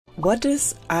What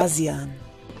is ASEAN?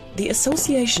 The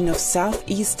Association of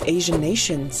Southeast Asian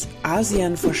Nations,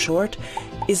 ASEAN for short,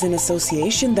 is an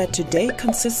association that today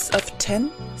consists of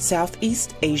 10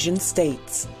 Southeast Asian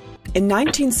states. In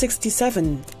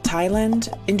 1967, Thailand,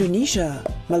 Indonesia,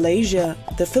 Malaysia,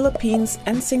 the Philippines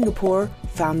and Singapore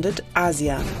founded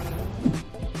ASEAN.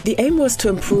 The aim was to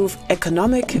improve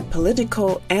economic,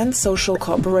 political and social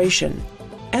cooperation,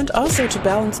 and also to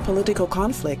balance political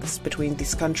conflicts between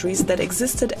these countries that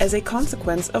existed as a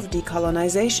consequence of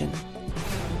decolonization.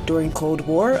 During Cold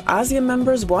War, ASEAN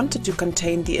members wanted to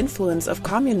contain the influence of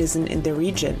communism in the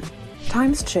region.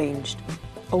 Times changed.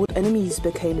 Old enemies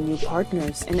became new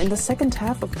partners, and in the second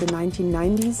half of the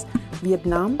 1990s,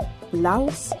 Vietnam,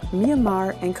 Laos,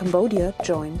 Myanmar and Cambodia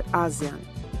joined ASEAN.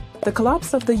 The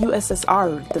collapse of the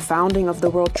USSR, the founding of the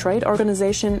World Trade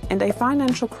Organization, and a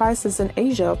financial crisis in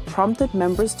Asia prompted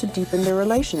members to deepen their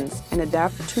relations and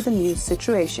adapt to the new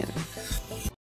situation.